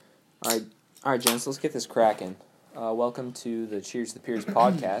All right, gents, let's get this cracking. Welcome to the Cheers to the Peers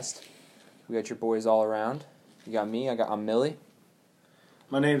podcast. We got your boys all around. You got me. I'm Millie.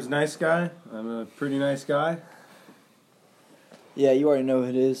 My name's Nice Guy. I'm a pretty nice guy. Yeah, you already know who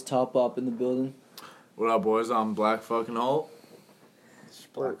it is. Top up in the building. What up, boys? I'm Black fucking Hole. It's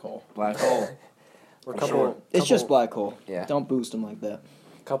Black Hole. Black Hole. It's just Black Hole. Yeah. Don't boost him like that.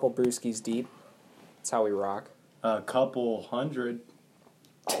 Couple brewskis deep. That's how we rock. A couple hundred.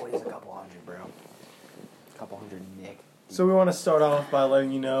 Always a couple hundred, bro. Couple hundred, Nick. So we want to start off by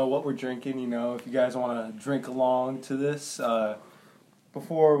letting you know what we're drinking. You know, if you guys want to drink along to this,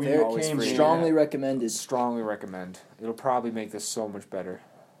 before we came here. Strongly recommended. Strongly recommend. It'll probably make this so much better.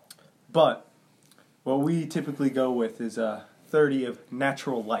 But what we typically go with is 30 of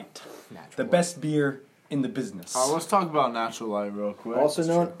Natural Light, the best beer in the business. Let's talk about Natural Light real quick. Also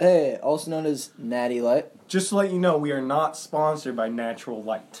known as Natty Light. Just to let you know, we are not sponsored by Natural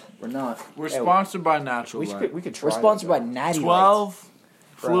Light. We're not. We're sponsored by Natural Light. We could try. We're sponsored by Natty Light. 12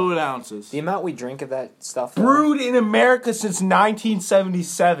 fluid ounces. The amount we drink of that stuff. Though, Brewed in America since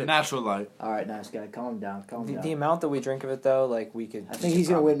 1977. Natural Light. All right, Nice Guy, calm down. The amount that we drink of it, though, like we could. I think he's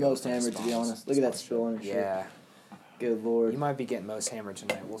gonna win most hammered. To be honest, look at that spill and shit. Yeah. Good lord. You might be getting most hammered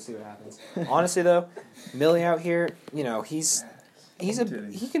tonight. We'll see what happens. Honestly, though, Millie out here, you know, he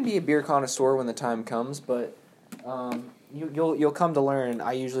can be a beer connoisseur when the time comes, but you'll come to learn.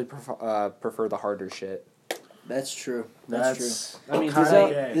 I usually prefer the harder shit. That's true. That's true. I mean,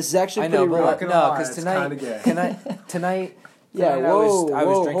 this is actually pretty but real. no, because tonight. Yeah, I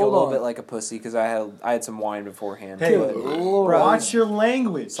was drinking a little bit like a pussy because I had some wine beforehand. Hey, but, watch your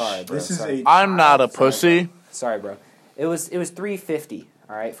language. Sorry, bro. I'm not a pussy. Sorry, bro. It was $3.50,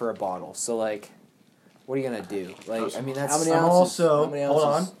 all right, for a bottle. So like, what are you gonna do? Like, I mean, that's How many I'm ounces? also How many hold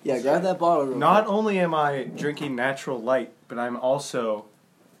ounces? on. Yeah, grab that bottle. Real Not quick. only am I drinking Natural Light, but I'm also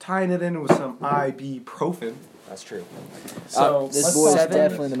tying it in with some ibuprofen. That's true. So This boy's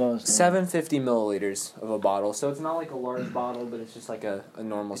definitely the most. 750 milliliters of a bottle, so it's not like a large bottle, but it's just like a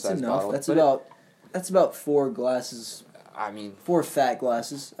normal It's size enough. bottle. That's about 4 glasses. I mean, 4 fat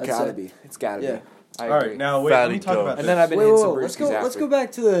glasses. I'd say. It's gotta Yeah. be. I all agree. right, now wait. Fatty Let me talk Coke. about And this. then I've been Wait, hitting wait, some wait, brewskis after. let's go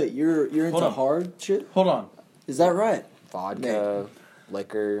back to the you're Hold into on. hard shit. Hold on. Is that right? Vodka,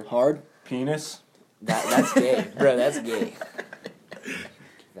 liquor. Hard. Penis. That's gay, bro. That's gay.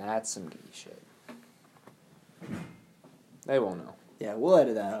 That's some gay shit. They won't know. Yeah, we'll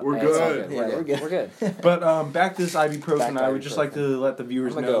edit that out. We're Hey, it's all good. Yeah, we're good. We're good. But back to this ibuprofen. Back to I would just like to let the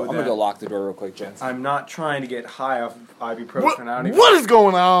viewers I'm know gonna go lock the door real quick, gents. I'm not trying to get high off ibuprofen. What, I don't even, what is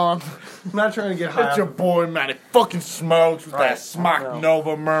going on? I'm not trying to get high. It's your boy, man. It fucking smokes with Right. that Smock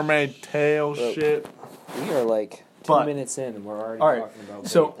Nova mermaid tail shit. We are like 2 But- minutes in, and we're already All right, talking about.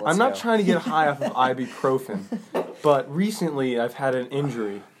 so vape. Let's I'm not go. trying to get high off of ibuprofen, but recently I've had an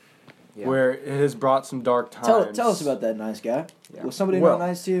injury Yeah. where it has brought some dark times. Tell us about that, Nice Guy. Yeah. Was somebody Well, not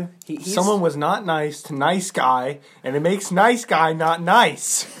nice to you? He's, Someone was not nice to Nice Guy, and it makes Nice Guy not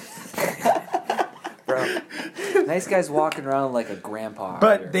nice. bro. Nice guy's walking around like a grandpa. out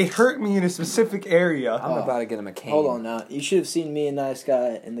But here. they hurt me in a specific area. I'm about to get him a cane. Hold on now. You should have seen me and Nice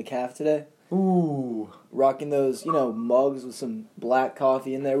Guy in the calf today. Ooh. Rocking those, mugs with some black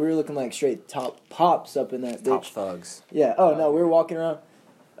coffee in there. We were looking like straight top pops up in that Top bitch. thugs. Yeah. Oh no, we were walking around.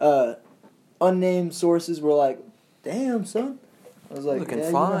 Unnamed sources were like, "Damn, son." I was like, Looking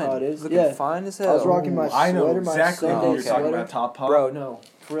 "Yeah, fine. you know how it is." Looking yeah. fine as I hell. was rocking my I know sweater, my exactly Sunday what you're talking sweater. about, Top Pop. Bro, no.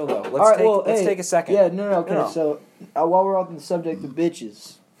 For real though. All right, Let's take a second. Yeah, no, okay. No. So while we're on the subject of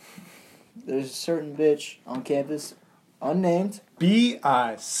bitches, there's a certain bitch on campus, unnamed. BICTH.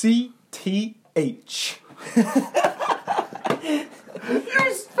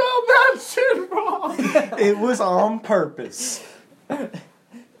 You spelled that shit wrong. It was on purpose.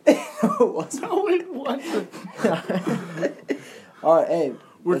 What's No, it wasn't. All right, hey.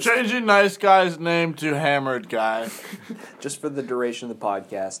 We're changing Nice Guy's name to Hammered Guy. Just for the duration of the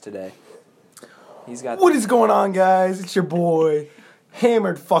podcast today. He's got. What is going on, guys? It's your boy,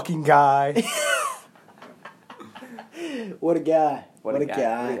 Hammered fucking Guy. What a guy! What a guy.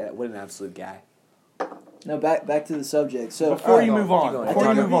 guy! What an absolute guy. No, back to the subject. So Before you alright, move on, going. before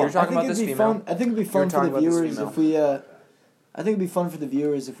you move on, You're talking about it'd this be female. fun. I think it'd be fun for talking the about this viewers female. if we. I think it'd be fun for the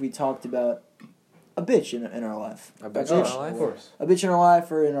viewers if we talked about a bitch in our life. A bitch in in our our life? of course. A bitch in our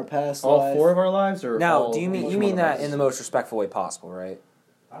life or in our past All life. 4 of our lives, or Now, all, do you each mean one of that us? in the most respectful way possible, right?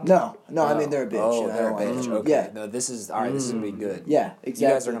 No, I mean they're a bitch. Oh, you know, they're a I don't bitch. like- Okay. Yeah, No, this is all right. This is gonna be good. yeah, exactly.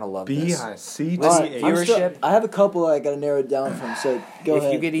 You guys are gonna love this. BICTH. Listen, I'm still- viewership. I have a couple I got to narrow it down from. So go If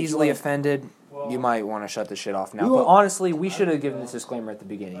ahead. you get easily want- offended, you might want to shut this shit off now. We But won't- honestly, we should have given this disclaimer at the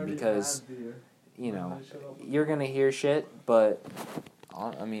beginning because, you're gonna hear shit, but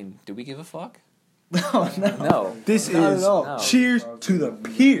I mean, do we give a fuck? No. No. This Not is at all. No. cheers to the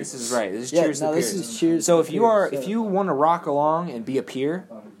peers. This is right. This is Yeah, cheers to no, peers. this is cheers. So to if you peers, are, so- if you want to rock along and be a peer,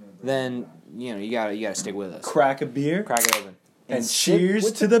 then you gotta stick with us. Crack a beer Crack it open. and stick cheers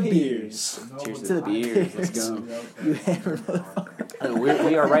with to the the peers. beers. Cheers to the beers. Let's beers. go. You hammered motherfucker.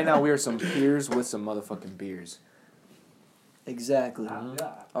 we are right now. We are some peers with some motherfucking beers. Exactly.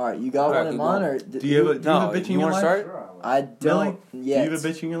 All right, you got All right, one in keep mind, going. or Do you have a No, bitch in you your want to life? start? I Millie? don't Do yet. you have a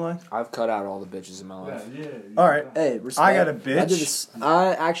bitch in your life? I've cut out all the bitches in my life. All right. Hey, respect. I got a I, did bitch. this,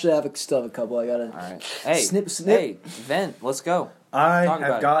 I actually still have a couple. I gotta. All right. Hey, Snip, snip. Hey, vent. Let's go. I Talk about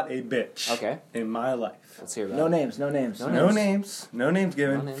have it. got a bitch. Okay. In my life. Let's hear about No it. names. No names. No No names. No names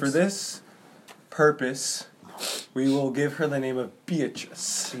given. No names. For this purpose, we will give her the name of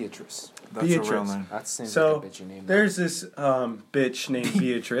Beatrice. Beatrice. That's a Beatrice. real name. That seems So, like a bitchy name. There's this bitch named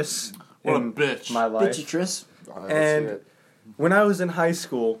Beatrice What a in bitch. my life. Beatrice. Let's hear And it. when I was in high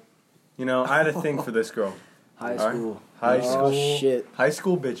school, I had a thing for this girl. High All right. school. High Oh, school. shit. High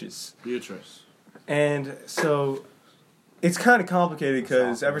school bitches. Beatrice. And so it's kind of complicated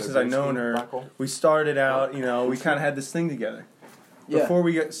because ever since I've known her, we started out, we kind of had this thing together. Yeah. Before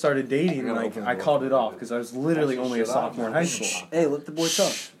we started dating, I'm gonna like open the I door. called it off because I was literally only a sophomore in high school. Hey, let the boy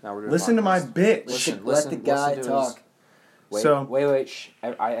talk. Now we're doing Listen to my podcast. bitch. Listen, Let the guy listen to talk. his- Wait, So- wait. Shh.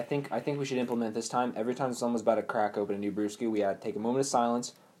 I think we should implement this time. Every time someone's about to crack open a new brewski, we gotta take a moment of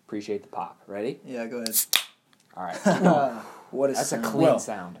silence. Appreciate the pop. Ready? Yeah, go ahead. All right. What a That's a sound. clean Well.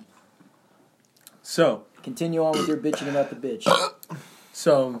 sound. So, Continue on with your bitching about the bitch.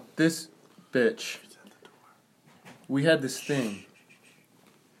 this bitch, we had this thing.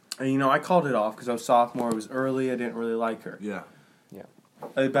 And, I called it off because I was sophomore. It was early. I didn't really like her. Yeah.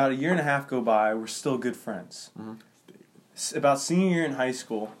 About a year and a half go by. We're still good friends. Mhm. About senior year in high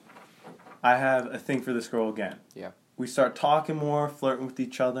school, I have a thing for this girl again. Yeah. We start talking more, flirting with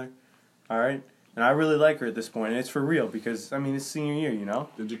each other. All right? And I really like her at this point. And it's for real because, it's senior year,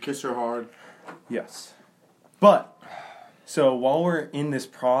 Did you kiss her hard? Yes. But, so while we're in this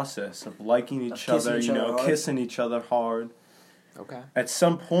process of liking each Of kissing other, each other hard. kissing each other hard, Okay. at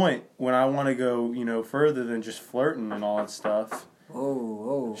some point when I want to go, further than just flirting and all that stuff,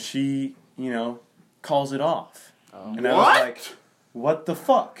 Oh, she, calls it off. Oh. And I was like, what the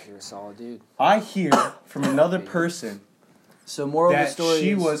fuck? You're a solid dude. I hear from another person So moral of the that story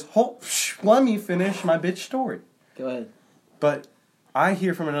she is... was, let me finish my bitch story. Go ahead. But I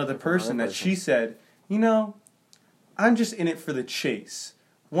hear from another person that she said, I'm just in it for the chase.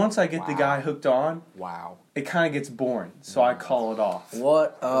 Once I get the Wow. guy hooked on, Wow. it kind of gets boring, so I call it off.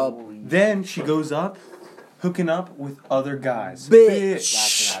 What a Then she goes up, hooking up with other guys. Bitch.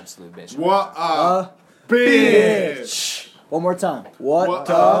 That's an absolute bitch. What a a bitch. One more time. What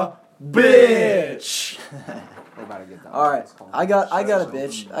a a bitch. We're about to get that. All right. I got a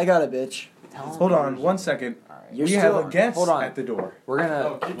bitch. I got a bitch. Hold on, 1 second. All right. You're we still have a guest hold on. at the door. We're gonna.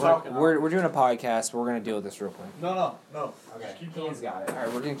 Oh, keep talking. We're doing a podcast. But we're gonna deal with this real quick. No. Okay. Ian's got it. All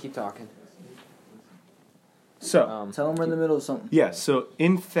right. We're gonna keep talking. So, Tell him we're in the middle of something. yeah, so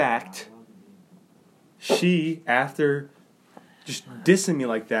in fact, she, after just dissing me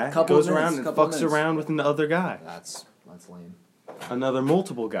like that, Couple goes of minutes, around and couple of fucks minutes. around with another guy. That's lame. Another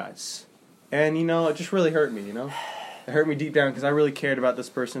multiple guys. And, it just really hurt me, It hurt me deep down because I really cared about this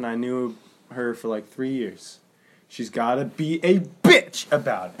person. I knew her for like 3 years. She's got to be a bitch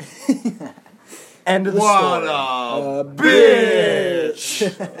about it. End of the What story. a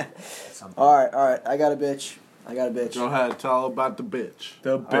bitch. All right. I got a bitch. Go ahead, tell about the bitch.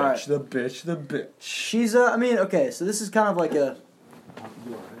 The bitch, right. the bitch, the bitch. She's okay, so this is kind of like a...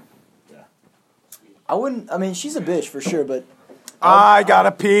 she's a bitch for sure, but... I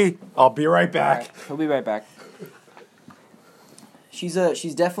gotta pee. I'll be right All back. right. We'll be right back. She's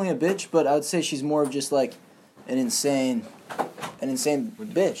definitely a bitch, but I would say she's more of just like an insane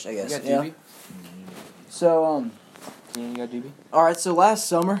bitch, I You guess. got Yeah. DB? So Ian, you got DB? all right. So last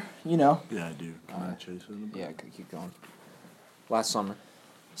summer, Yeah, I do. Can I chase it? Yeah. Keep going. Last summer.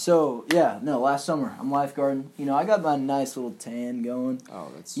 So last summer I'm lifeguarding. I got my nice little tan going. Oh,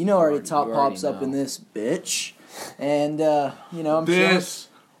 that's. Already top you pops up know. in this bitch, and I'm This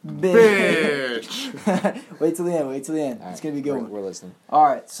bitch. bitch. Wait till the end. All It's right, gonna be a good one. We're listening. All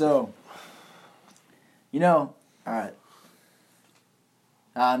right, so, all right.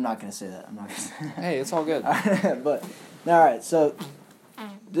 I'm not gonna say that. I'm not gonna say that. Hey, it's all good. But, all right. So,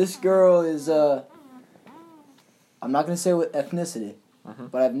 this girl is I'm not gonna say what ethnicity,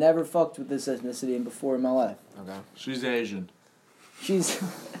 Mhm. but I've never fucked with this ethnicity before in my life. Okay. She's Asian. She's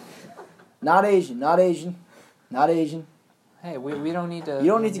not Asian. Not Asian. Not Asian. Hey, we don't need to. You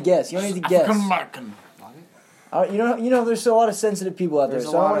don't need to guess. You don't need to guess. African American. You know, there's a lot of sensitive people out there,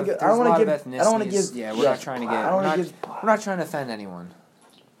 There's so I don't want to give. I don't want to give. Yeah, we're not trying to get. We're not trying to offend anyone.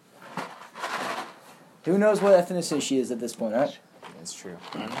 Who knows what ethnicity she is at this point, right? That's true.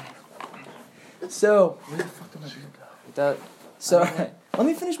 So. Where the fuck did my beer go? Let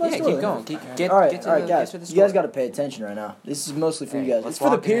me finish my story. Keep going. All right, guys. You guys got to pay attention right now. This is mostly for you guys. It's for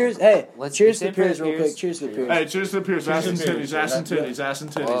the peers. Hey, cheers to the peers real quick. Cheers to the peers. Hey, cheers to the peers. Ass and titties, ass and titties, ass and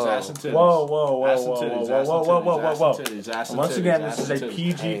titties, ass and titties. Whoa. Ass and titties, ass and titties. Once again, this is a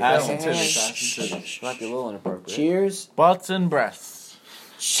PG Ass film. and titties, ass and titties. Might be a little inappropriate. Cheers. Butts and breasts.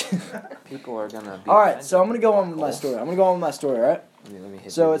 People are gonna be. All right, so I'm gonna go on with my story. Right? Let me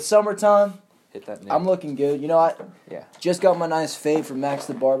hit So it's summertime. hit that. I'm looking good. You know, I Yeah. just got my nice fade from Max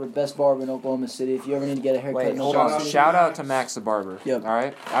the Barber, best barber in Oklahoma City. If you ever need to get a haircut Wait, in hold Oklahoma on. City, Shout out to Max the Barber. Yep. All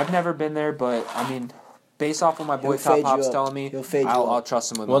right. I've never been there, but I mean, based off what my boy He'll Top fade you Pop's up. telling me, He'll fade you I'll up.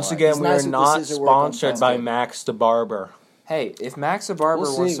 trust him with Once my life. again, He's we nice are with the not scissor work on sponsored top. by Max the Barber. Hey, if Max the Barber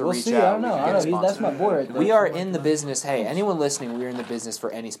We'll wants see. to We'll reach see. out, I don't know. we can get a That's sponsor. my boy right there. We are in the business. Hey, anyone listening, we are in the business for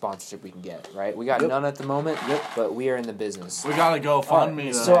any sponsorship we can get. Right? We got Yep. none at the moment. Yep. But we are in the business. We gotta go fund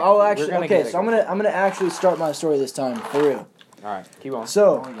me. So I'll actually We're gonna get it. So I'm gonna actually start my story this time for real. All right, keep on.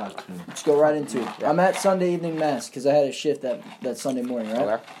 So let's go right into it. Yeah. I'm at Sunday evening mass because I had a shift that Sunday morning, right?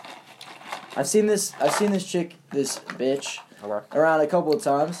 Okay. I've seen this chick, this bitch, Okay. around a couple of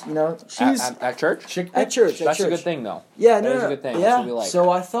times. You know, she's At church. at church. That's a good thing, though. Yeah, That no, is no, a good thing. Yeah, That's what we like. so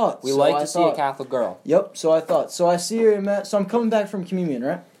I thought. We So like I to see a thought. Catholic girl. Yep. So I thought. So I see her in mass. So I'm coming back from communion,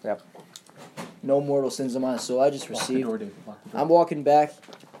 right? Yep. No mortal sins of mine. So I just received. I'm walking back,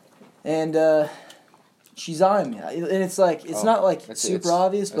 and she's eyeing me, and it's like it's not like It's- super it's-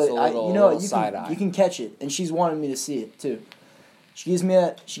 obvious, it's but a I, little- you know, little side eye. you can catch it, and she's wanting me to see it too. She gives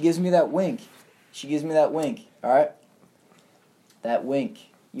me that wink. She gives me that wink. All right. That wink.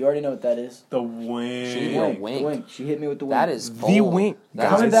 You already know what that is. The She wing. gave you a wink. The wink. She hit me with the wink. That is The bold. wink, That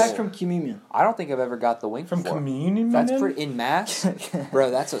coming is back bold. from communion. I don't think I've ever got the wink From before. communion? That's man? pretty in mass, bro.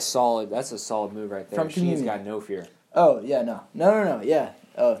 That's a solid move right there. From She's communion. got no fear. Oh yeah, no, yeah.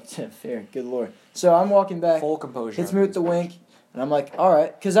 Oh, fair. Good lord. So I'm walking back. Full composure. Hits me with the wink, and I'm like, all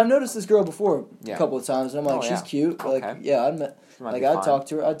right, because I've noticed this girl before Yeah. a couple of times, and I'm like, Oh, she's yeah. cute. Like, Okay. yeah, I'd met, She might like be I'd fine. talk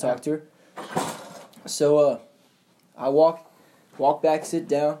to her. So I walk back, sit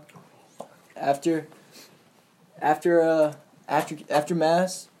down. After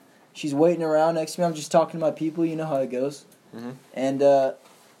mass, she's waiting around next to me. I'm just talking to my people. You know how it goes. Mhm. And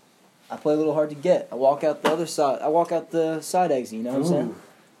I play a little hard to get. I walk out the other side. I walk out the side exit. You know what I'm saying? Ooh.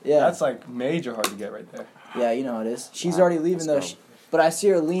 Yeah. That's like major hard to get right there. Yeah, you know how it is. She's Wow, already leaving though. let's go. But I see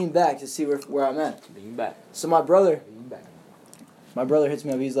her lean back to see where I'm at. Lean back. So my brother Lean back. hits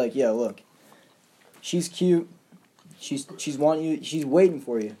me up. He's like, "Yeah, look, she's cute. She's wanting you. She's waiting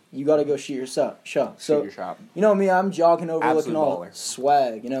for you. You got to go shoot your shot." Shoot So your shot. you know me. I'm jogging over, Absolute looking all baller.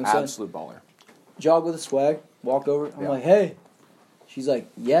 swag. You know what I'm saying? Absolute baller. Jog with a swag. Walk over. I'm Yeah. like, "Hey." She's like,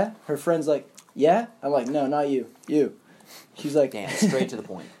 "Yeah." Her friend's like, "Yeah." I'm like, "No, not you. You." She's like, Damn, straight to the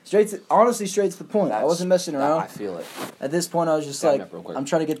point. honestly, straight to the point. I That's- wasn't messing around. I feel it. At this point, I was just Stand like, up real quick. I'm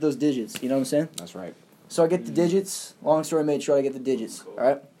trying to get those digits. You know what I'm saying? That's right. So I get the digits. Long story made short, I get the digits. All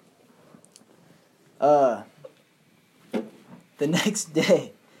right. The next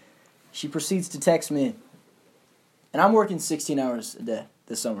day, she proceeds to text me, and I'm working 16 hours a day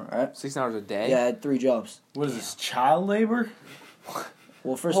this summer. All right. 16 hours a day. Yeah, I had 3 jobs. What is this, child labor?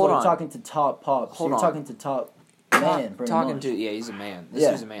 Well, first Hold of all, on. you're talking to top pops. Hold you're on. talking to top man. pretty Talking much. to he's a man. This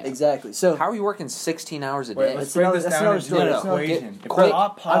yeah, is a man. exactly. So How are you working 16 hours a Wait, day? let's That's break another- this that's down another into story. the That's another- equation. If quick.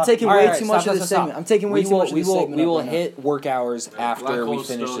 top I'm pop- taking All way right, too stop, much stop, of this stop, segment. stop. I'm taking way too much of this segment. We up will right now. hit work hours after Black we Hole's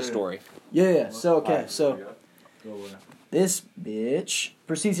finish still the here. story. Yeah. So okay. So. This bitch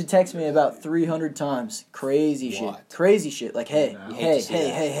proceeds to text me about 300 times. Crazy shit. What? Crazy shit. Like, hey, You hate hey, to see hey,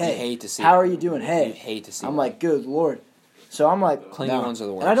 that. hey, hey. You hate to see How that. are you doing? Hey. You hate to see I'm that. like, good lord. So I'm like, Clingy nah. ones are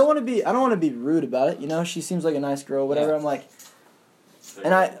the worst. And I don't want to be rude about it. You know, she seems like a nice girl. Whatever. Yeah. I'm like,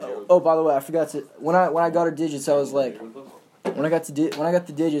 and oh, by the way, I forgot to when I got her digits, I was like, when I got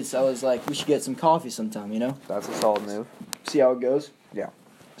the digits, I was like, we should get some coffee sometime. You know, That's a solid move. see how it goes. Yeah.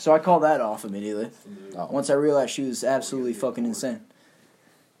 So I called that off immediately. Oh. Once I realized she was absolutely fucking insane.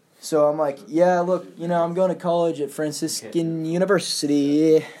 So I'm like, yeah, look, you know, I'm going to college at Franciscan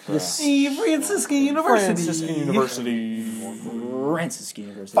University. Franciscan University. Franciscan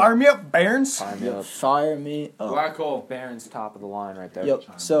University. Fire me up, Barons. Fire me Yep, up. fire me up. Black hole. Baron's top of the line right there. Yep.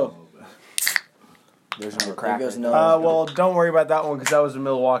 So There's no there crack. goes right there. another. Well, don't worry about that one because that was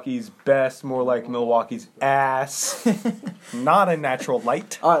Milwaukee's best, more like Milwaukee's ass. Not a natural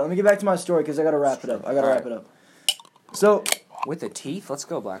light. All right, let me get back to my story because I got to wrap it up. Alright. So With the teeth? Let's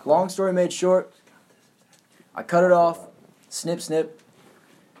go, Black Hole. long story made short. I cut it off. Snip, snip.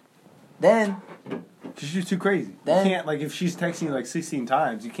 Then She's too crazy. Then- You can't, like, if she's texting you like 16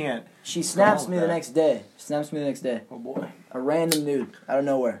 times, you can't. she snaps with me the that. next day. Snaps me the next day. Oh boy. A random nude out of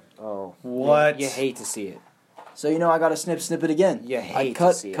nowhere. Oh. What? You hate to see it. So I gotta snip it again. You I hate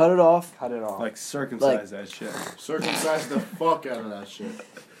cut to see cut it off. Cut it off. Like, circumcise that shit. Circumcise the fuck out of that shit.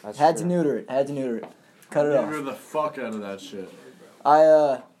 That's Had to true. neuter it. Had to neuter it. Cut it Neuter off. the fuck out of that shit.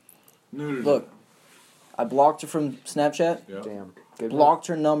 Neuter. Look. I blocked her from Snapchat. Yep. Damn. Good Blocked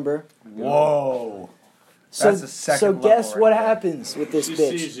her number. Whoa. So That's a second so level guess right what there. happens with this She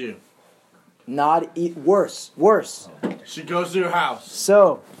bitch? sees you. Worse. She goes to your house.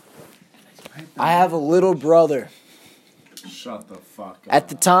 So I have a little brother. Shut the fuck up. At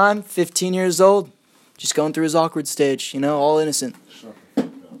the time, 15 years old, just going through his awkward stage, all innocent. Shut the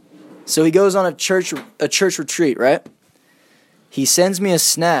fuck up. So he goes on a church retreat, right? He sends me a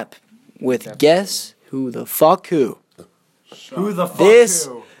snap with guess who the fuck who? Who the fuck This-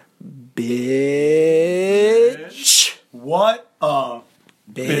 who? Bitch. What a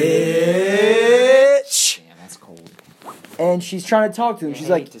Bitch. Damn, that's cold. And she's trying to talk to him. You She's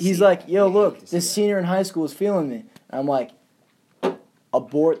hate like, to he's see like, that. yo, You look, hate to see this that. senior in high school is feeling me. And I'm like,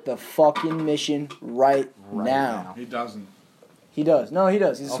 abort the fucking mission right now. He doesn't. He does. No, he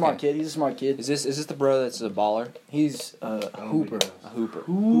does. He's a smart Okay. kid. He's a smart kid. Is this the bro that's a baller? He's a hooper. A hooper.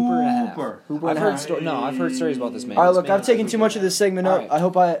 Hooper and a half. Hooper I've and a heard half. I've heard stories about this man. All right, This look, man I've taken too much of this segment up. All right. I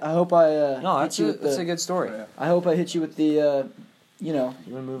hope I No, hit that's you a, with that's the. a good story. I hope I hit you with the, You want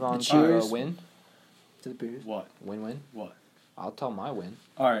to move on The to cheers. win? to the beers. What? Win-win? What? I'll tell my win.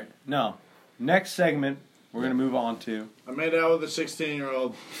 All right. No. Next segment, we're going to move on to. I made out with a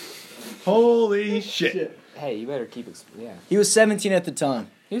 16-year-old. Holy shit. Hey, you better keep it. Yeah. He was 17 at the time.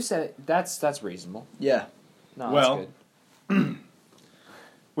 You said that's reasonable. Yeah. No, Well, that's good.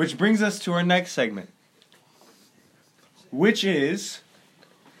 Which brings us to our next segment. Which is.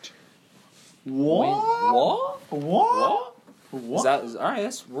 What? What? What? Is that all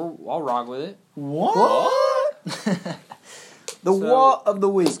right? I'll rock with it. What? The So, what of the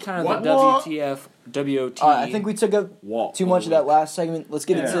week. It's kind of What? the WTF, WOT. All right, I think we took up What too much of that last segment. Let's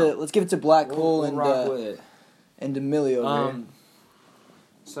give Yeah. it to Black Hole We'll rock and with it. Emilio over here.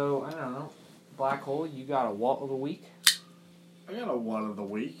 So I don't know. Black hole, you got a what of the week? I got a one of the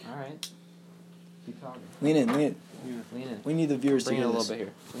week. All right. Keep talking. Lean in. Lean in. We need the viewers Bring to it a hear little this. bit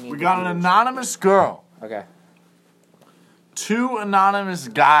here. We need got the an viewers. anonymous girl. Okay. 2 anonymous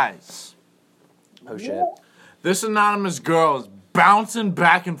guys. Oh shit. This anonymous girl is bouncing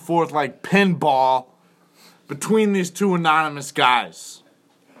back and forth like pinball between these 2 anonymous guys.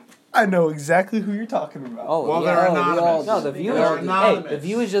 I know exactly who you're talking about. Oh, Well, yeah. they're Oh, we all anonymous. No, the viewers. They're Hey, anonymous. the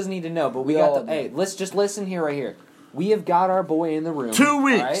viewers just need to know. But we We got all the. do. Hey, let's just listen here, right here. We have got our boy in the room. 2 all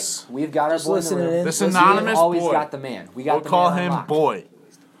weeks. right? We've got our Just boy in the listening room. in. This Listen, anonymous We've always boy. got the man. We got We'll the call man on him lock. Boy.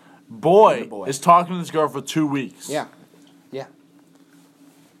 The Boy boy. is talking to this girl for 2 weeks. Yeah. Yeah.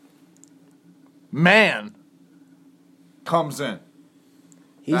 Man comes in.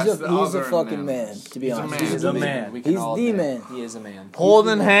 He's That's a the he's a other fucking anonymous. man. To be He's a honest, man. he's He's a the man. man. We can He's all the admit man. He is a man.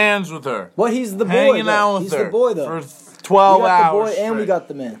 Holding hands with her. What? He's the boy. Hanging though. out with He's her. the boy though. For 12 we got hours. the boy and we straight. got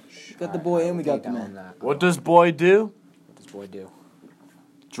the man. We got the boy and we got the Down man. on that. What does boy do? What does boy do?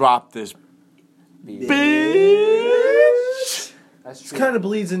 Drop this Be- bitch. That's This true. kind of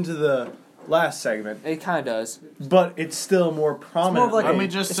bleeds into the last segment, It kind of does. but it's still more prominent. like Let me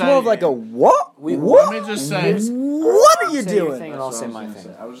just It's say. more of like a what? Let me just say. What are you Say your doing? thing and I'll say my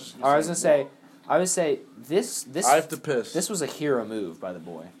thing. I was just I was gonna say, this. I have to piss. This was a hero move by the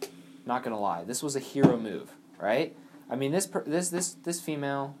boy. Not gonna lie, this was a hero move, right? I mean, this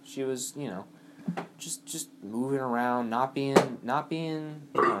female, she was, just moving around, not being, I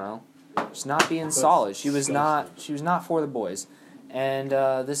don't know, just not being solid. She was not for the boys, and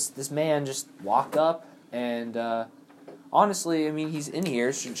this man just walked up and honestly, I mean, he's in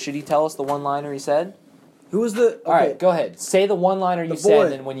here. Should he tell us the one-liner he said? Who was the? Okay. All right, go ahead. Say the one-liner you The said, boy.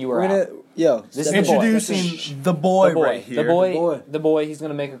 and then when you were We're out. gonna, yo, This step is the in. boy. Introducing the boy, The boy, right here. the boy, The boy. the boy. He's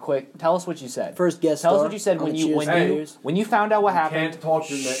gonna make a quick. Tell us what you said. First guest Tell us star what you said on when the you Cheers Cheers. when you found out what happened. Can't talk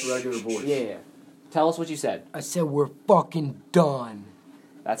your regular voice. Yeah. Tell us what you said. I said we're fucking done.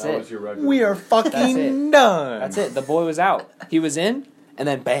 That's That it. was your regular. We are fucking That's it. done. That's it. The boy was out. He was in, and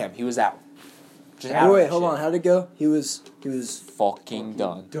then bam, he was out. Just out of Wait, that hold shit. on. How'd it go? He was. Fucking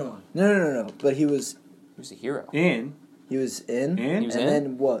done. Done. No. But he was He was a hero. In. in. In? He was and in?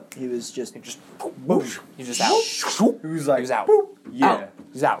 then what? He was just. He just boom. He was just out. Who's like, He was out. boop, yeah. Out.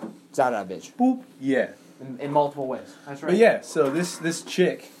 He's out. He's out of that bitch. Boop, yeah. In multiple ways. That's right. But yeah, so this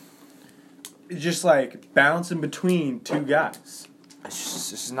chick is just like bouncing between 2 guys. It's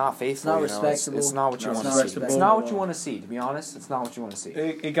just not faithful. It's not you know? respectable. It's not what you Not want to see. respectable. It's not what you want to see. To be honest, it's not what you want to see.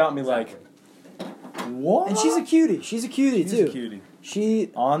 It got me like, what? And she's a cutie. She's a cutie She's too. a cutie. She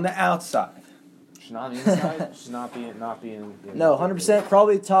On the outside. She's not on the inside. She's not being. no, 100%.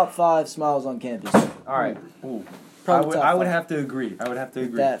 Probably top 5 smiles on campus. All right. Ooh. Probably top I would 5. have to agree.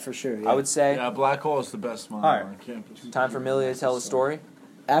 With that for sure. Yeah. I would say Yeah, Black Hole is the best smile All right. on campus. time for Millie to tell the story.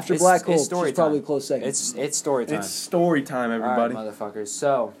 After it's- Black it's Hole, story she's probably time. a close second. It's story time. It's story time, All right, everybody. motherfuckers.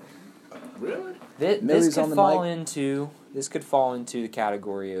 So Really? this Millie's could on the fall mic. into the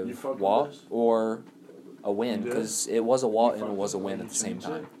category You of fucking what with this? or a win You did? because it was a what and it fucking was a win with at the it? same Change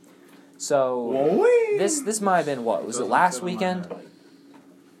time. it? So Whoa-wee. this might have been what was it Doesn't last fit on my weekend? head.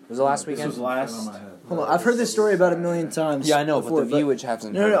 Was it last This weekend? was last. Fit on my head. Hold on, I've heard this story about a million times. Yeah, I know, before, but the viewage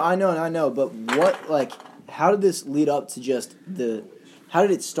hasn't. No, heard it. I know. But what, like, how did this lead up to just the? How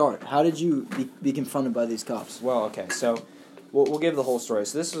did it start? How did you be confronted by these cops? Well, okay, so we'll give the whole story.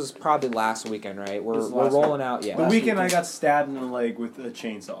 So this was probably last weekend, right? We're This was last rolling out, yeah. The weekend I got stabbed in the leg with a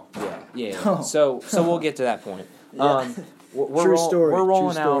chainsaw. Yeah. Oh. So we'll get to that point. Yeah. We're True story, We're true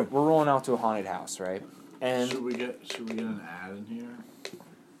rolling story. out. We're rolling out to a haunted house, right? And Should we get an ad in here?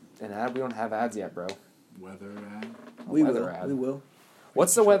 an ad. We don't have ads yet, bro. Weather ad? We weather will. ad. We will.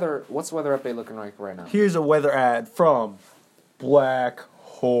 What's the weather? What's the weather update looking like right now? Here's a weather ad from Black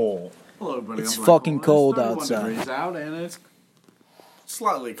Hole. Hello, everybody. It's I'm Black fucking Hole. cold It's 31 outside. degrees out, and it's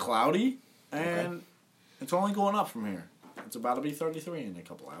slightly cloudy, and it's only going up from here. It's about to be 33 in a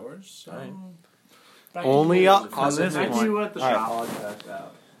couple hours. So Alright. back to Only you. up from this Back to point. you at the Alright. shop. Podcast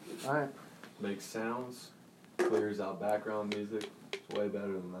out. All right. Makes sounds, clears out background music. It's way better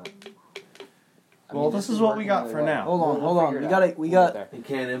than that. Well, this is what we got for now. Hold on, We'll hold on. figure it We out. got it. We We'll got. get there. You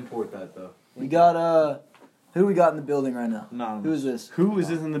can't import that though. We got. Who we got in the building right now? Anonymous. Who is this? Who is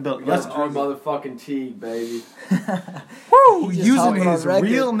this in the building? That's Let's our motherfucking Teague, baby. Woo! He just Using hopping on his record.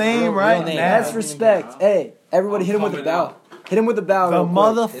 real name Real right name. now. That's respect. Hey, everybody, I'm hit him with the coming bow. out. Hit him with the bow. The real quick.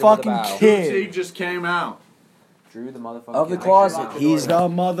 motherfucking bow. kid Teague just came out. Drew the motherfucker. Of the kid. closet. He's the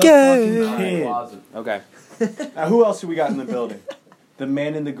motherfucking Gay. kid. Closet. Okay. Now, who else do we got in the building? The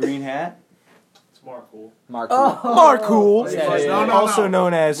man in the green hat. It's Markle. Mark. Oh. Mark Cool, Yeah, no, also no.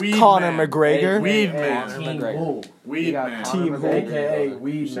 known as Weed Conor man. McGregor. Weed Conor man. McGregor. Weed got man. Conor Team McGregor. AKA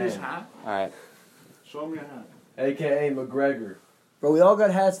Weed See his Man. hat? All right. Show me your hat. AKA McGregor. Bro, we all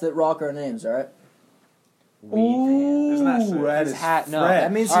got hats that rock our names, all right? Ooh, Isn't that sick? that His is hat. No. fresh.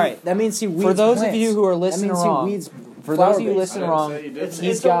 That means All right. that means he weeds For those plants. of you who are That listening means wrong, he weeds for flower those of you bases. listening I wrong, didn't say you did. he's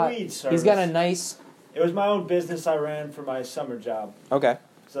It's got a weed he's service. got a nice. It was my own business I ran for my summer job. Okay.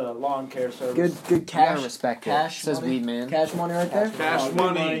 It's a lawn care service. good cash. Gotta respect it. Cash Says money. weed man. Cash money right there. Cash Good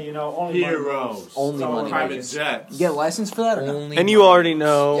money. you know, only money Heroes. moves. Only It's all money Private moves. jets. You get a license for that or no? Only And you already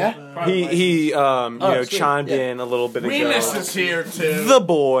know Yeah. he Oh, sweet. chimed Yeah. in a little bit ago. Weenus is here too. The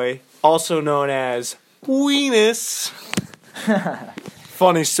boy, also known as Weenus.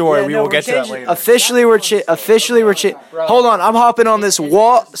 Funny story. Yeah, we no, will we're get to that changing- later. Officially, we're Hold on, I'm hopping on this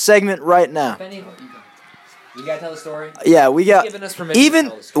Walt segment right now. You gotta tell the story. Yeah, we got. Giving us permission to Even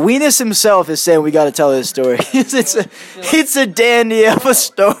tell the story. Weenus himself is saying we got to tell this story. it's a dandy of a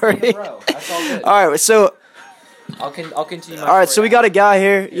story. Bro, that's all good. All right, so I'll continue. My all right, so story we got a guy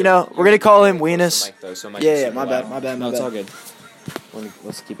here. You know, we're gonna call him Weenus. Mic, though, so it might Yeah, be yeah, super my bad, loud. my bad, my No, it's bad. all good.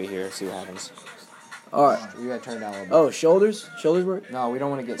 Let's keep it here. See what happens. All right. We gotta turn it down a little bit. Oh, shoulders work. No, we don't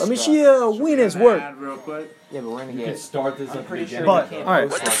want to get. Let me struck. see Weenus work. Ad real quick. Yeah, but we're gonna You get. can start this I'm at the pretty sure. beginning. But, we can't alright.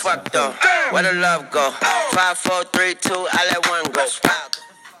 post What the this. fuck though? Where the love go? 5, 4, 3, 2, I let one go.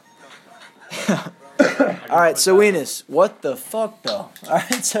 All right, so Weenus, what the fuck though? All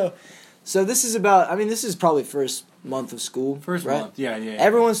right, so this is about. I mean, this is probably first month of school. First right? month, yeah.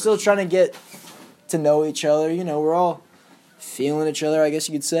 Everyone's still trying to get to know each other. You know, we're all feeling each other, I guess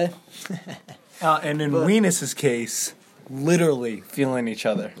you could say. And in But- Weenus's case, literally feeling each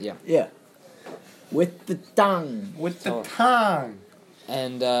other. Yeah. With the tongue. With the tongue.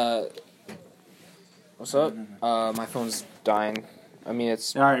 And what's up? My phone's dying. I mean,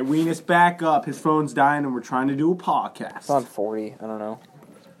 it's All right, Weenus, back up. His phone's dying, and we're trying to do a podcast. it's on 40. I don't know.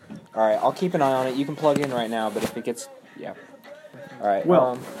 All right, I'll keep an eye on it. You can plug in right now, but if it gets, yeah. All right.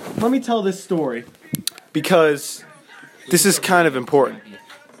 Well, let me tell this story because this is kind of important.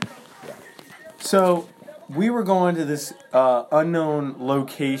 So, we were going to this unknown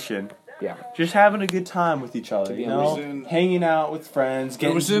location, yeah. just having a good time with each other, To be you know, honest. It was in- hanging out with friends, It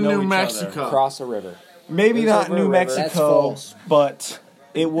getting was to in know New each Mexico. Cross a river. Maybe It was not over a New river. Mexico, That's false. but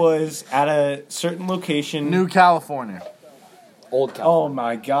it was at a certain location. New California. Old Oh California.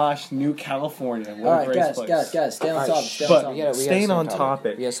 my gosh, New California! What All a right, great guys, place. stay on All right, top. shh, Stay on but- top. We gotta Staying stay on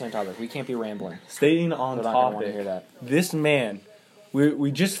topic. We gotta stay on topic. We can't be rambling. Staying on They're not gonna want to topic, hear that. this man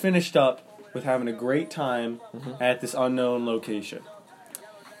we just finished up with having a great time at this unknown location.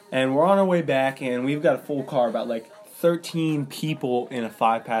 And we're on our way back, and we've got a full car, about like 13 people in a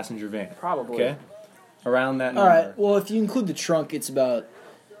 5-passenger van. Probably. Okay? Around that All number. right. Well, if you include the trunk, it's about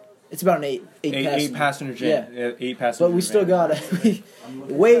an eight passenger Yeah. van. 8 passenger But we still got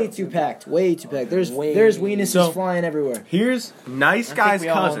way too packed. Way too packed. There's weenuses flying everywhere. Here's nice guy's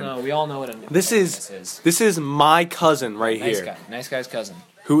cousin. We all know what a This is my cousin right here, Nice guy's cousin.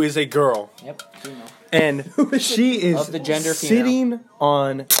 who is a girl, Yep. We know. and she is Of the gender female. sitting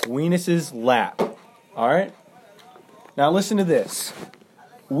on Weenus's lap. All right. Now listen to this.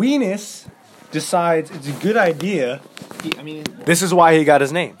 Weenus decides it's a good idea. This is why he got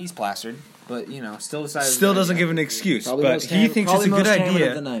his name. He's plastered, but still decided. Still doesn't give an excuse, Probably but most he ham- thinks it's a probably good most hammered idea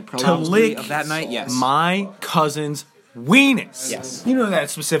of the night. to Probably lick of that night. Yes. my cousin's weenus. Yes. You know that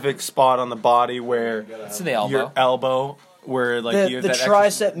specific spot on the body where To the elbow. your elbow, where like The you have that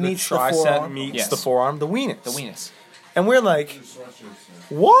tricep meets the tricep forearm. meets Yes. the forearm, the weenus. The weenus. And we're like,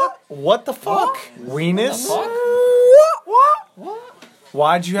 what? What the fuck? Weenus? What What?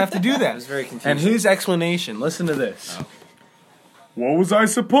 Why'd you have to do that? was very confusing. And his explanation, listen to this. What was I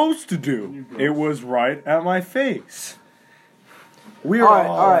supposed to do? It was right at my face. We were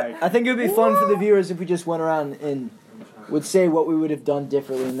All right. I think it would be fun for the viewers if we just went around and would say what we would have done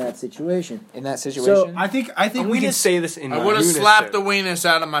differently in that situation. In that situation. I think we can say this in I would have unison. slapped the weenus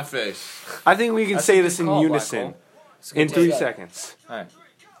out of my face. I think we can That's say a good this in call, unison. Black Hole. In 3 seconds. Alright.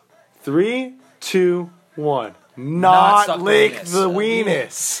 3, 2, 1. Not suck Not the lick weenus. the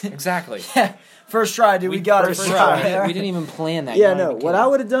weenus. Exactly. First try, dude. We got it. first First try. try. We didn't even plan that. Yeah, going no. into What it. I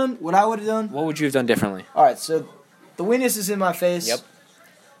would have done. What would you have done differently? All right, so the weenus is in my face. Yep.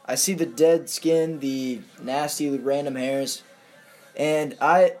 I see the dead skin, the nasty random hairs, and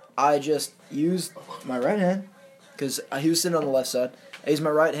I just used my right hand because he was sitting on the left side. I used my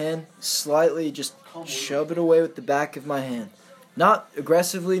right hand, slightly just shove it away with the back of my hand, not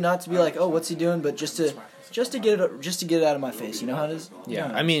aggressively, not to be like, oh, what's he doing, but just to get it out of my face. You know how it is? Yeah.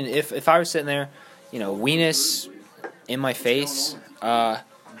 You know. I mean, if I was sitting there, weenus in my face,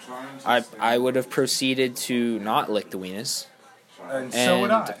 I would have proceeded to not lick the weenus. And so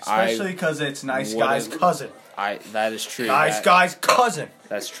would I. And I Especially because it's nice would've- guy's cousin. That is true. Nice That- guy's cousin.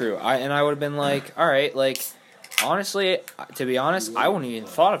 That's true. I would have been like, all right, like, honestly, to be honest, I wouldn't even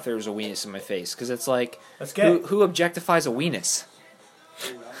thought if there was a weenus in my face because it's like, Let's get it. who objectifies a weenus?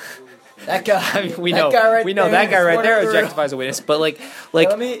 That guy. I mean, we that know, guy right we know there that guy is right there one of the- objectifies a weenus, but like,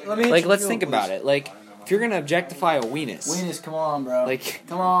 Let me hit like, you, let's Phil, think about please. it. Like, if you're gonna objectify a weenus, Weenus, come on, bro. like,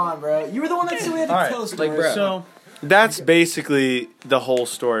 Come on, bro. You were the one that said we had to All right, tell a story. like, bro. So that's basically the whole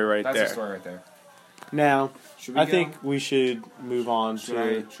story right that's there. the story right there. Now, Should we I go? think we should move on Should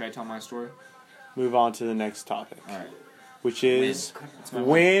I to tell my story? the next topic, All right. which is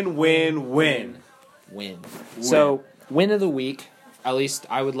win, win, win. Win. So, win of the week. At least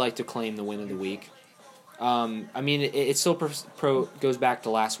I would like to claim the win of the week. I mean, it still goes back to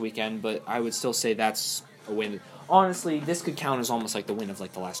last weekend, but I would still say that's a win. Honestly, this could count as almost like the win of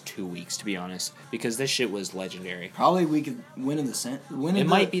like the last 2 weeks, to be honest, because this shit was legendary. Probably we could win of the It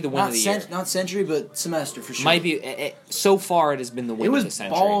might be the win of the year. Not century, but semester for sure. Might be. So far, it has been the win It was of the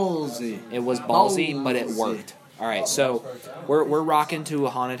century. ballsy. It was ballsy, but it Ballsy. worked. All right, so we're rocking to a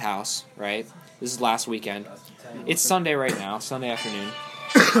haunted house, right? This is last weekend. It's Sunday right now, Sunday afternoon.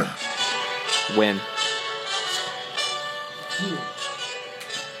 Win.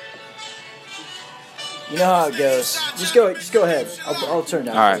 You know how it goes. Just go ahead. I'll turn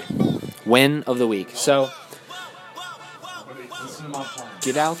down. All right, win of the week. So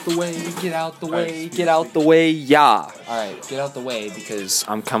get out the way, get out the way, get out the way, yeah. All right, get out the way because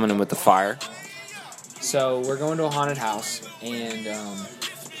I'm coming in with the fire. So we're going to a haunted house, and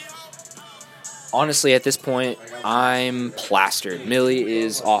honestly, at this point, I'm plastered. Millie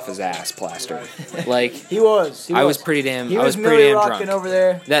is off his ass, plastered. Like He was. I was pretty damn. He I was was pretty Millie damn rocking drunk. over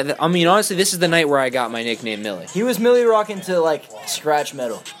there. I mean, honestly, this is the night where I got my nickname Millie. He was Millie rocking to like scratch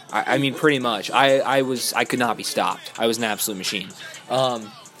metal. I mean, pretty much. I could not be stopped. I was an absolute machine.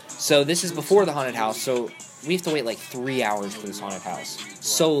 So this is before the haunted house. So we have to wait like 3 hours for this haunted house.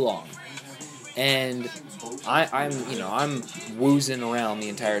 So long. And I'm woozing around the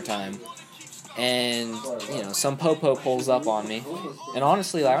entire time. And, some popo pulls up on me. And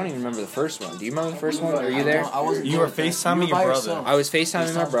honestly, I don't even remember the first one. Do you remember the first one? Are you there? You were FaceTiming your brother. I was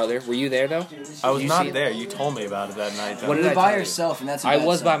FaceTiming my brother. Were you there, though? I was Did you see not it? there. You told me about it that night. What did You're I by tell you? yourself, and that's. A I bad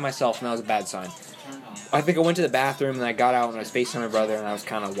was sign. by myself, and that was a bad sign. I think I went to the bathroom, and I got out, and I was FaceTiming my brother, and I was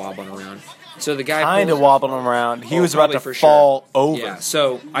kind of wobbling around. So the guy Kind of pulls- wobbling around. He Oh, was about probably to for fall over. Yeah,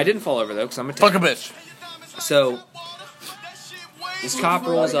 so I didn't fall over, though, because I'm a Fuck a bitch. So this cop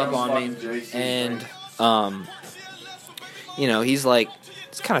rolls up on me, and he's like,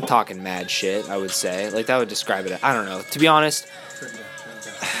 he's kind of talking mad shit. I would say, like that would describe it. I don't know. To be honest,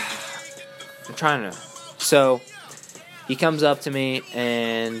 I'm trying to. So he comes up to me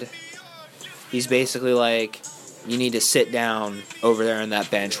and he's basically like, you need to sit down over there on that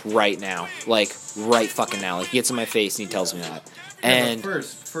bench right now. Like, right fucking now. Like, he gets in my face and he tells me that. And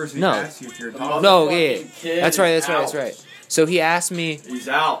first he no. asks you if you're a dog. No, yeah. That's right. So he asked me, He's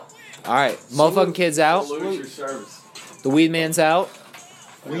out. alright, motherfucking kid's out. Lose your service. The weed man's out.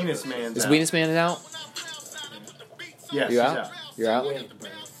 Weenus man's Is out. Weenus man out? Yes, You he's out? You're out?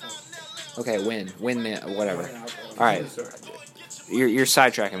 Okay, win man, whatever. Alright. You're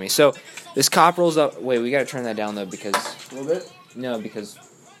sidetracking me. So, this cop rolls up. Wait, we gotta turn that down though because. A little bit. No, because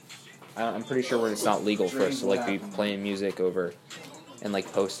I'm pretty sure it's not legal for us to like be playing music over and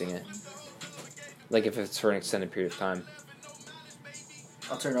like posting it. Like if it's for an extended period of time.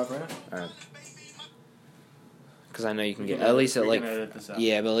 I'll turn it off right now. Alright. Because I know you can get can at least at we like can edit this out.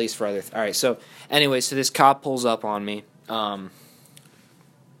 yeah, but at least for other. All right, so anyway, so this cop pulls up on me,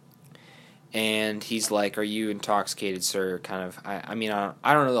 and he's like, "Are you intoxicated, sir?" Kind of. I mean,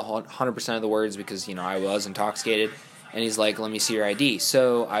 I don't know the 100% of the words because I was intoxicated, and he's like, "Let me see your ID."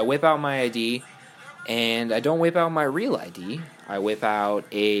 So I whip out my ID, and I don't whip out my real ID. I whip out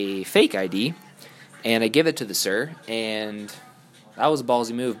a fake ID, and I give it to the sir, and that was a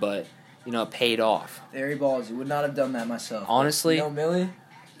ballsy move, but. It paid off. Very ballsy. Would not have done that myself. Honestly, Millie?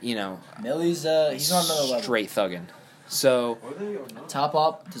 Millie's, he's on another level. Straight thuggin'. So, Top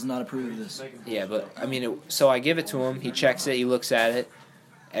Op does not approve of this. yeah, but, so I give it to him. He checks it. He looks at it.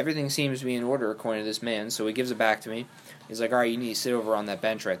 Everything seems to be in order according to this man, so he gives it back to me. He's like, all right, you need to sit over on that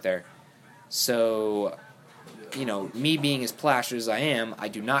bench right there. So, me being as plastered as I am, I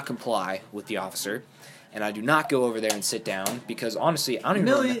do not comply with the officer. And I do not go over there and sit down because honestly, I don't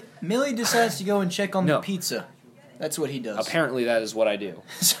even remember. Millie decides to go and check on No. the pizza. That's what he does. Apparently, that is what I do.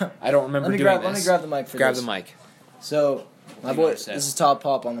 So, I don't remember doing this. Let me grab the mic for Grab this. the mic. So, my You boy, noticed that. this is Top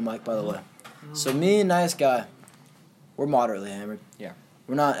Pop on the mic, by the way. So, me and Nice Guy, we're moderately hammered. Yeah.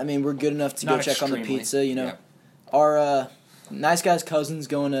 We're not, we're good enough to Not go check on the extremely. pizza, Yeah. Our Nice Guy's cousin's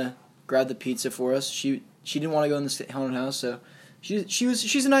going to grab the pizza for us. She didn't want to go in the haunted house, so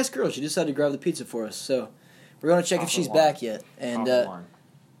she's a nice girl. She decided to grab the pizza for us, so we're going to check if she's back yet. And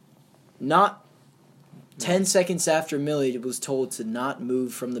not 10 seconds after Millie was told to not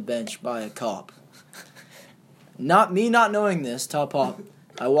move from the bench by a cop. Not knowing this, Top Pop,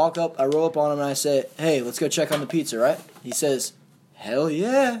 I walk up, I roll up on him, and I say, "Hey, let's go check on the pizza, right?" He says, "Hell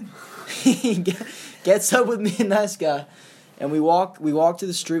yeah." He gets up with me and Nice Guy, and we walk to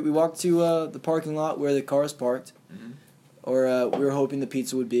the street, we walk to the parking lot where the car is parked, or we were hoping the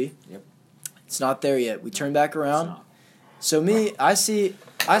pizza would be. Yep. It's not there yet. We turn back around. So I see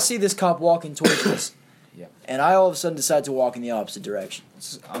this cop walking towards us. Yep. And I all of a sudden decide to walk in the opposite direction.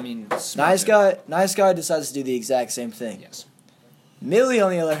 Nice guy. Nice Guy decides to do the exact same thing. Yes. Millie, on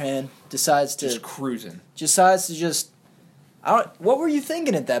the other hand, decides to Just cruising. what were you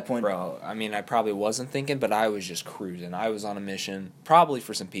thinking at that point? Bro, I probably wasn't thinking, but I was just cruising. I was on a mission, probably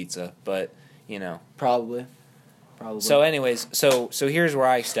for some pizza, but, Probably. So anyways, so here's where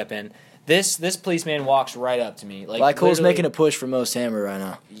I step in. This policeman walks right up to me. Black Hole's literally- making a push for most hammer right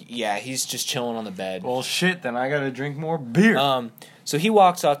now. Yeah, he's just chilling on the bed. Well, shit, then I gotta drink more beer. So he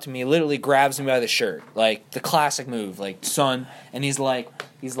walks up to me, literally grabs me by the shirt, like the classic move, like son, and he's like,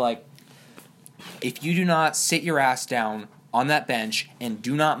 if you do not sit your ass down on that bench and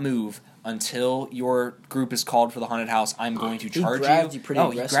do not move until your group is called for the haunted house, I'm going to charge you. He grabbed you pretty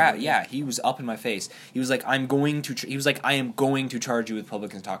aggressively. Yeah, he was up in my face. He was like, I am going to charge you with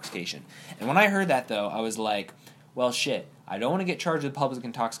public intoxication. And when I heard that though, I was like, well, shit, I don't want to get charged with public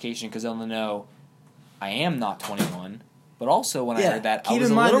intoxication because they'll know I am not 21. But also, when I heard that, I was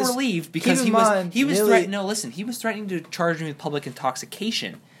a little relieved because he was threatening. No, listen, he was threatening to charge me with public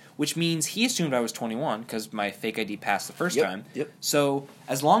intoxication, which means he assumed I was 21 because my fake ID passed the first time. Yep. So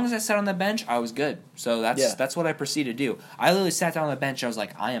as long as I sat on that bench, I was good. So that's what I proceeded to do. I literally sat down on the bench. I was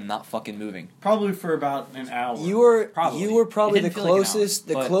like, I am not fucking moving. Probably for about an hour. You were Probably. probably It the didn't feel like an closest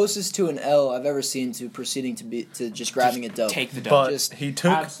hour, but- closest to an L I've ever seen to proceeding to just grabbing a dub. Take the dub. But Just he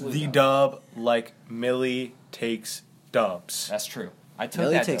took absolutely the dub like Millie takes dubs. That's true. I took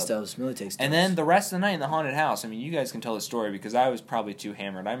Millie that takes dub. dubs. Millie takes dubs. And then the rest of the night in the haunted house, you guys can tell the story because I was probably too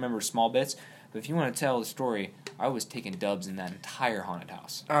hammered. I remember small bits, but if you want to tell the story, I was taking dubs in that entire haunted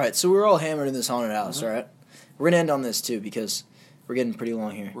house. All right, so we're all hammered in this haunted house. All right, we're gonna end on this too because we're getting pretty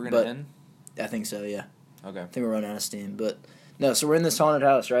long here. We're going to end? I think so. Yeah, Okay. I think we're running out of steam. But no, so we're in this haunted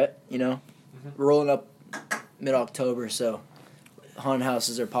house, right? We're rolling up mid-October, so haunted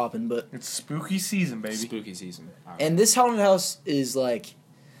houses are popping, but It's spooky season, baby. Spooky season. and this haunted house is like,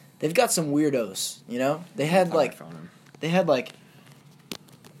 they've got some weirdos. You know, they had like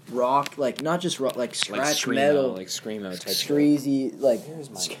rock, like not just rock, like scratch metal, like screamo type. screezy, like Here's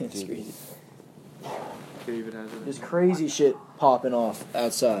my screezy. David has it. Just crazy shit popping off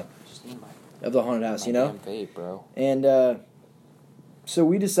outside Just need my of the haunted house, you know. damn vape, bro. And so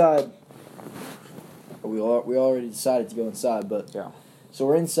we decide. We already decided to go inside, but Yeah. So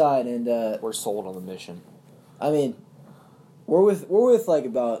we're inside, and We're sold on the mission. I mean, we're with like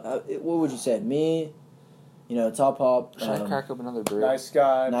about what would you say? Me, you know, Top Hop, Should I crack open another brew? Nice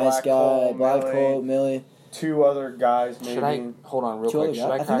guy, Nice Black Guy, Hole, Black Millie, Hole, Millie. 2 other guys, maybe. Should I hold on real Two quick? other Should guys?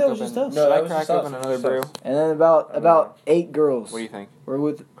 I I think crack that was open? just us. No, Should that I was crack just us. open another Just brew? us. And then about 8 girls. What do you think? We're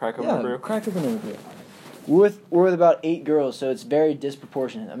with Crack open a brew? crack open a brew. We're with about 8 girls, so it's very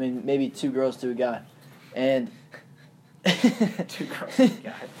disproportionate. I mean, maybe 2 girls to a guy, and 2 girls.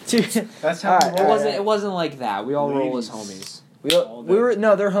 God. two. That's how All we right, It roll. wasn't. It wasn't like that. We all roll as Ladies. homies. We were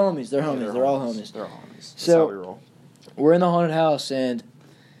no, they're homies. They're homies. Yeah, They're all homies. They're all homies. That's So- how we roll. We're in the haunted house, and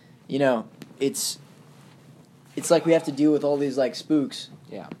you know, it's like we have to deal with all these like spooks.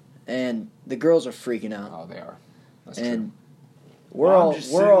 Yeah. And the girls are freaking out, Oh, they are. That's and true. we're all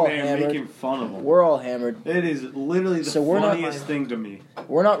just we're all sitting there hammered. making fun of them. We're all hammered. It is literally the So we're not- funniest thing to me.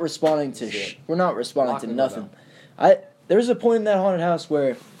 We're not responding to Shit. we're not responding Lock to the nothing. door There's a point in that haunted house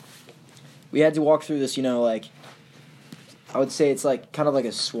where we had to walk through this, you know, like I would say it's like kind of like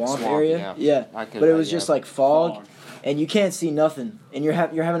a swamp area. yeah. I could- But it was yeah. just like fog, Fog. and you can't see nothing, and you're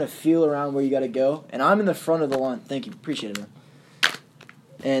having to feel around where you got to go. And I'm in the front of the line. Thank you, appreciate it, man.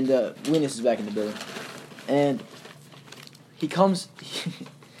 And Weenus is back in the building, and he comes.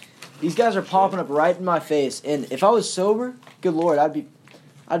 These guys are popping up right in my face, and if I was sober, good lord, I'd be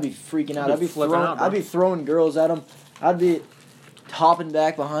freaking out. You'd I'd be flipping throwing. out, bro. I'd be throwing girls at them. I'd be hopping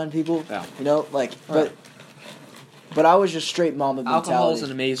back behind people. Yeah. You know, like Right. but I was just straight Mamba mentality. Alcohol's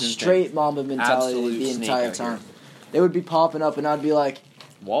an amazing thing. straight Mamba mentality Absolute the snake entire out here. time. They would be popping up, and I'd be like,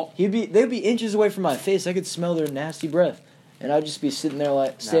 Walt. they'd be inches away from my face. I could smell their nasty breath, and I'd just be sitting there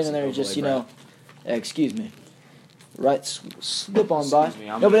like standing there, just overlay you know, excuse me, right, slip on by. Excuse me,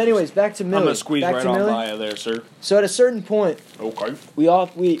 I'm No, but gonna- anyways, back to Millie. I'm gonna squeeze back right to on Millie. by you there, sir. So at a certain point, Okay.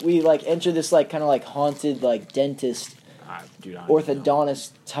 we like enter this like kind of like haunted like dentist Dude, I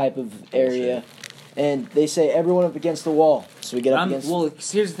orthodontist type of area, and they say everyone up against the wall. So we get up against. Well,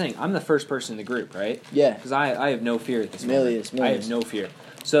 here's the thing. I'm the first person in the group, right? Yeah. Because I have no fear at this Millie moment. is, Millie I have is. no fear.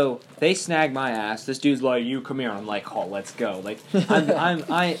 So they snag my ass. This dude's like, "You come here." I'm like, "Oh, let's go." Like,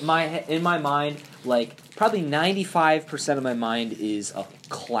 in my mind, like probably 95% of my mind is a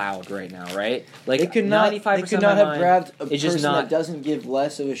cloud right now, right? Like They could not. 95% They could of not my have mind grabbed a is person just not. that doesn't give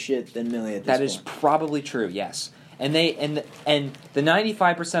less of a shit than Millie at this That is point. probably true. Yes. And the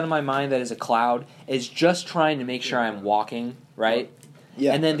 95% of my mind that is a cloud is just trying to make sure I'm walking right.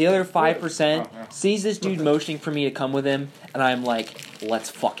 Yeah. And then the other 5% sees this dude motioning for me to come with him, and I'm like,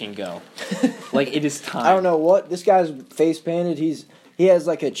 let's fucking go. Like, it is time. I don't know what this guy's face painted. He has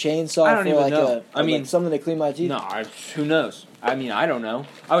like a chainsaw I don't for even like know. I mean something to clean my teeth. No, who knows? I mean, I don't know.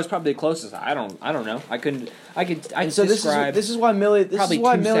 I was probably the closest. I don't know. I could And so describe this is why Millie. This probably is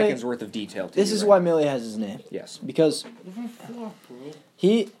why 2 Millie. seconds worth of detail. To This you is right why now. Millie has his name Yes. because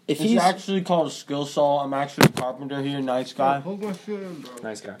if It's he's actually called a skill saw. I'm actually a carpenter here, nice guy.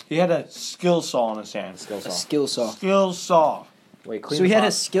 Nice guy. He had a skill saw in his hand. Skill a saw. skill saw, Skill saw. Wait, clean so he the had a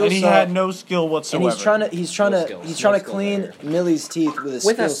top. skill And he saw, had no skill and whatsoever. he's trying No to skills clean there. Millie's teeth with a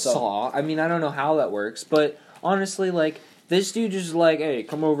with skill a saw. I mean, I don't know how that works, but honestly, like this dude just like, hey,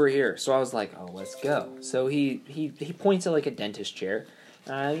 come over here. So I was like, oh, let's go. So he points at like a dentist chair.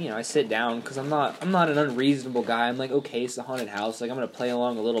 I sit down because I'm not an unreasonable guy. I'm like, okay, it's a haunted house. Like I'm gonna play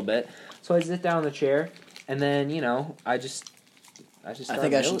along a little bit. So I sit down in the chair, and then I just. I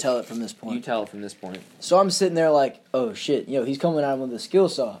think I should tell it from this point. You tell it from this point. So I'm sitting there like, oh shit, he's coming at him with a skill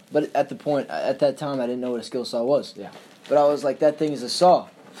saw. But at that time, I didn't know what a skill saw was. Yeah. But I was like, that thing is a saw.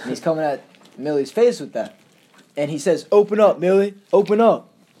 And he's coming at Millie's face with that. And he says, open up, Millie, open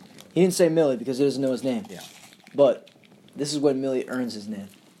up. He didn't say Millie because he doesn't know his name. Yeah. But this is when Millie earns his name.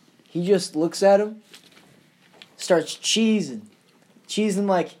 He just looks at him, starts cheesing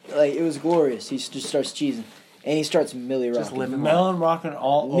like it was glorious. He just starts cheesing. And he starts Millie rocking. Just living melon rocking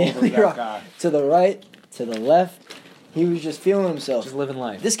all over Millie that rock- guy. To the right, to the left. He was just feeling himself. just living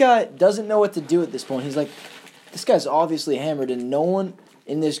life. This guy doesn't know what to do at this point. He's like, this guy's obviously hammered, and no one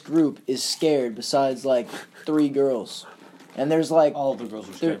in this group is scared besides like 3 girls. And there's like All the girls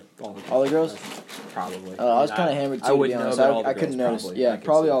were scared. all the girls. Probably. I was kind of hammered too. I to be wouldn't know, honest. but all the I couldn't girls notice. probably. Yeah, I could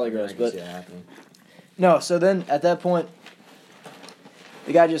probably see- all the I girls. could But see that happening. no. So then at that point,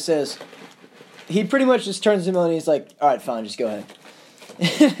 The guy just says, he pretty much just turns to Millie and he's like, all right, fine, just go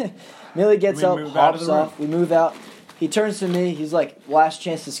ahead. Millie gets We up, move out of hops the room. off, we move out. He turns to me, he's like, last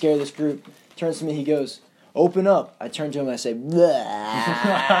chance to scare this group. Turns to me, he goes, open up. I turn to him and I say,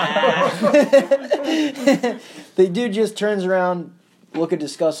 the dude just turns around, look of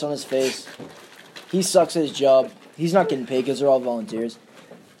disgust on his face. He sucks at his job. He's not getting paid because they're all volunteers.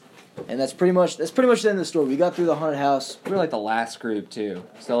 And that's pretty much the end of the story. We got through the haunted house. We were like the last group too.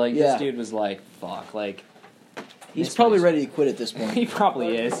 So like Yeah. this dude was like, fuck, like He's this probably place- ready to quit at this point. He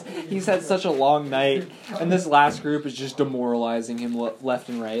probably is. He's had such a long night, and this last group is just demoralizing him left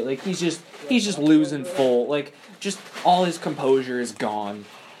and right. Like he's just losing full. Like just all his composure is gone.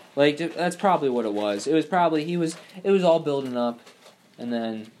 Like that's probably what it was. It was probably it was all building up, and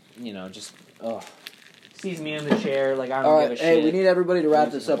then just sees me in the chair like I don't All give right, a hey, shit. we need everybody to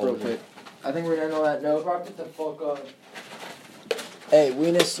wrap this up real Composure. quick. I think we're gonna end on that note. Wrap it the fuck up. Hey,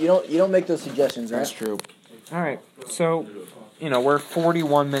 Weenus, you don't make those suggestions, right? That's true. All right, so we're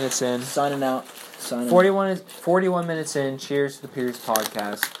 41 minutes in. Signing out. 41 minutes in. Cheers to the Pierce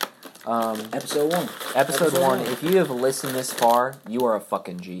podcast. Episode 1. Episode 1. If you have listened this far, you are a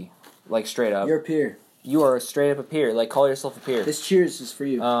fucking G. Like straight up. You're a peer. You are straight up a peer. Like call yourself a peer. This cheers is for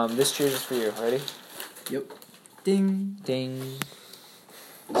you. This cheers is for you. Ready? Yep. Ding. Ding.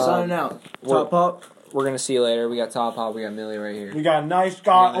 Signing out. we're- Top Pop. We're gonna see you later. We got Top Hop. We got Millie right here. We got a nice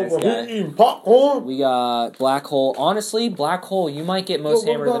guy Nice over guy. here eating popcorn. We got Black Hole. Honestly, Black Hole, you might get most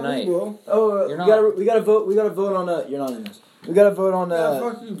hammered of the night. Oh, You're we not. gotta vote. We gotta vote on. You're not in this. We gotta vote on.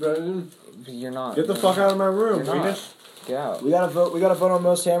 Fuck you, Brendan. You're not. Get the fuck out of my room, You're not. Venus. Get out. We gotta vote. We gotta vote on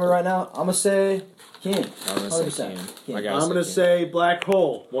most hammer right now. I'm gonna say Ken. I'm gonna say 100%. Ken. Ken. I gotta I'm gonna Ken. say black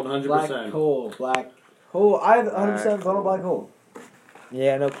hole, 100%. Black hole. Black hole. I have 100% vote on black hole.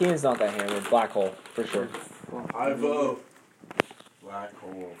 Yeah, no, Ken's not that hammered. Black Hole for sure. I vote black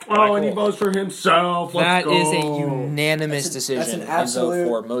hole. Oh, and he votes for himself. That Let's is go. a unanimous That's decision. an And absolute-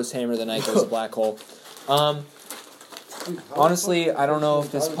 vote for most hammer of the night goes to Black Hole. Honestly, I don't know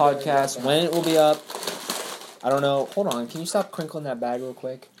if this podcast when it will be up. I don't know. Hold on, can you stop crinkling that bag real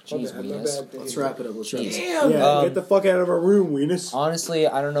quick? Jeez, Venus. Let's wrap it up. Let's wrap it Yeah, Um, get the fuck out of our room, Venus. Honestly,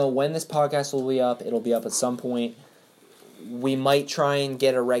 I don't know when this podcast will be up. It'll be up at some point. We might try and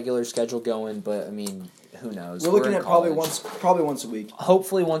get a regular schedule going, but I mean, who knows? We're looking in at probably college. once a week.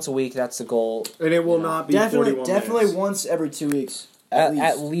 Hopefully once a week. That's the goal. And it will not be Definitely 41 minutes. once every 2 weeks.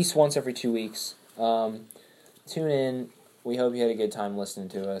 At least once every 2 weeks. Tune in. We hope you had a good time listening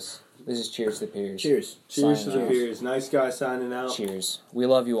to us. This is Cheers to the Peers. Cheers. Cheers to Signing the off. peers. Nice guy signing out. Cheers. We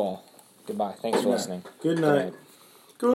love you all. Goodbye. Thanks for Good night. listening. Good night.